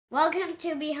Welcome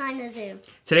to Behind the Zoo.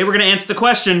 Today we're going to answer the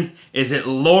question, is it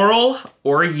Laurel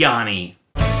or Yanny?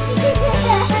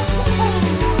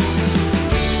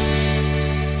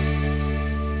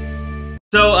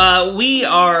 So we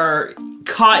are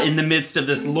caught in the midst of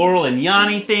this Laurel and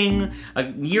Yanny thing. A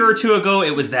year or two ago,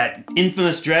 it was that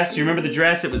infamous dress. You remember the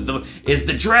dress? Is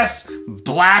the dress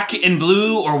black and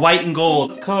blue or white and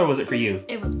gold? What color was it for you?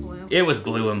 It was blue. It was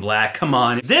blue and black, come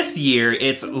on. This year,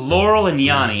 it's Laurel and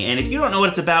Yanny, and if you don't know what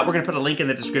it's about, we're gonna put a link in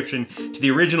the description to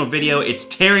the original video. It's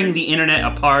tearing the internet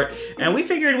apart, and we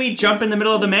figured we'd jump in the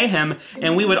middle of the mayhem,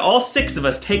 and we would, all 6 of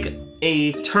us, take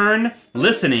a turn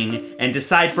listening and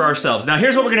decide for ourselves. Now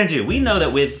here's what we're gonna do. We know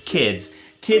that with kids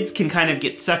can kind of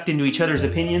get sucked into each other's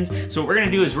opinions, so what we're gonna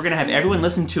do is we're gonna have everyone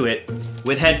listen to it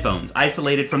with headphones,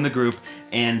 isolated from the group,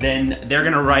 and then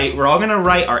we're all gonna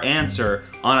write our answer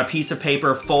on a piece of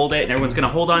paper, fold it, and everyone's gonna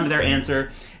hold on to their answer,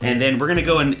 and then we're gonna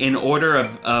go in order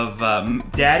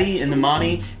of daddy and the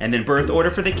mommy, and then birth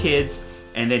order for the kids,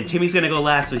 and then Timmy's gonna go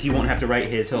last so he won't have to write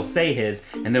his, he'll say his,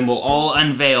 and then we'll all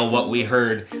unveil what we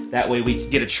heard. That way we can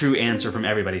get a true answer from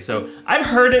everybody. So I've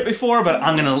heard it before, but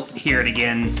I'm gonna hear it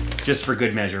again just for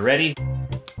good measure. Ready?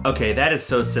 Okay, that is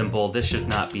so simple. This should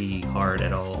not be hard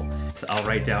at all. So I'll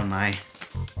write down my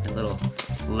little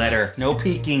letter. No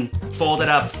peeking. Fold it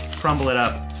up, crumble it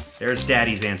up. There's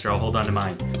Daddy's answer. I'll hold on to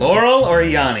mine. Laurel or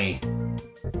Yanny?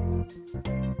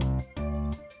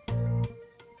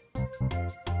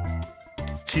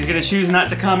 She's gonna choose not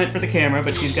to comment for the camera,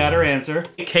 but she's got her answer.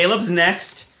 Caleb's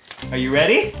next. Are you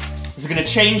ready? This is gonna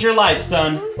change your life,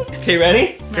 son. Okay,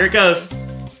 ready? Here it goes.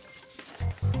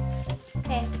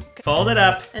 Okay. Fold it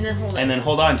up. And then hold it. And then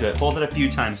hold on to it. Fold it a few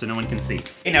times so no one can see.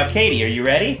 Okay, now Katie, are you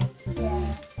ready?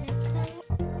 Yeah.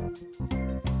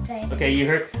 Okay. Okay, you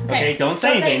heard? Okay, don't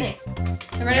say anything.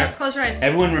 Everybody else close your eyes.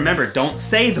 Everyone remember, don't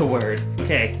say the word.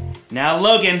 Okay, now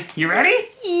Logan, you ready?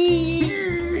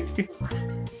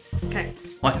 Okay.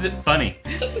 Why is it funny?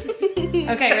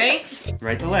 Okay, ready?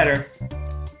 Write the letter.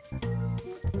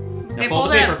 Now Okay,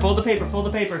 fold the paper, fold the paper, fold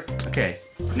the paper. Okay,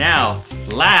 now,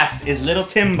 last is little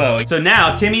Timbo. So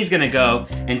now Timmy's gonna go,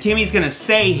 and Timmy's gonna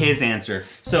say his answer.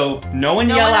 So no one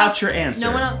yell out your answer.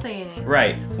 No one else say anything.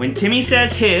 Right, when Timmy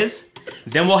says his,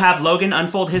 then we'll have Logan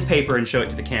unfold his paper and show it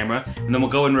to the camera, and then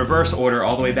we'll go in reverse order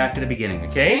all the way back to the beginning,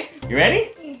 okay? You ready?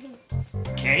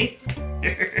 Okay.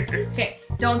 Okay,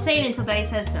 don't say it until Daddy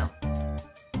says so.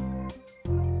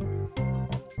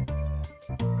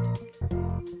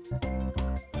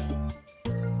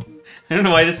 I don't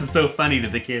know why this is so funny to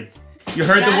the kids. You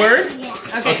heard the word? Yeah.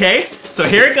 Okay. Okay, so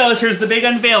here it goes. Here's the big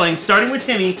unveiling, starting with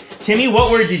Timmy. Timmy,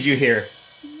 what word did you hear?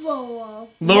 Laurel.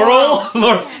 Laurel?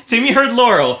 Laurel. Yeah. Timmy heard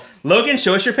Laurel. Logan,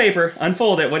 show us your paper.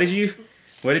 Unfold it. What did you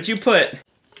put?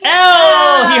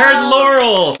 L! He heard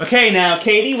Laurel. Okay, now,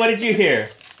 Katie, what did you hear?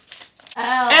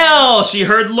 L. L! She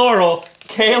heard Laurel.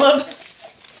 Caleb?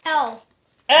 L.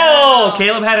 L!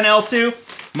 Caleb had an L too.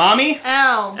 Mommy?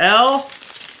 L. L?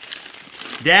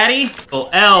 Daddy? Oh,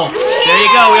 L. There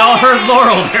you go. We all heard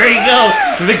Laurel. There you go.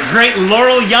 The great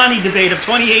Laurel-Yanny debate of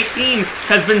 2018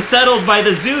 has been settled by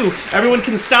the zoo. Everyone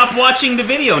can stop watching the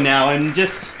video now and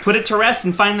just put it to rest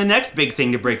and find the next big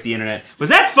thing to break the internet. Was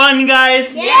that fun,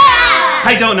 guys? Yeah!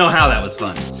 I don't know how that was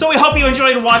fun. So we hope you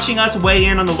enjoyed watching us weigh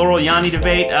in on the Laurel-Yanny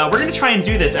debate. We're gonna try and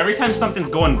do this every time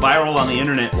something's going viral on the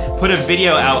internet. Put a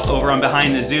video out over on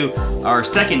Behind the Zoo, our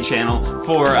second channel,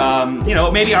 for you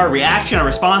know, maybe our reaction, our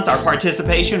response, our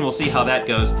participation. We'll see how that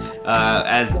goes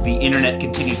as the internet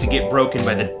continues to get broken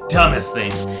by the dumbest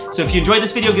things. So if you enjoyed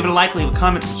this video, give it a like, leave a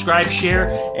comment, subscribe,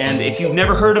 share, and if you've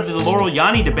never heard of the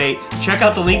Laurel-Yanny debate, check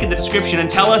out the link in the description and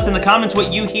tell us in the comments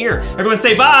what you hear. Everyone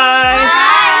say bye!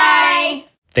 Bye!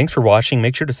 Thanks for watching.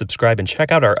 Make sure to subscribe and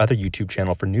check out our other YouTube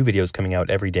channel for new videos coming out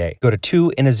every day. Go to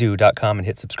 2inazoo.com and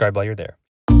hit subscribe while you're there.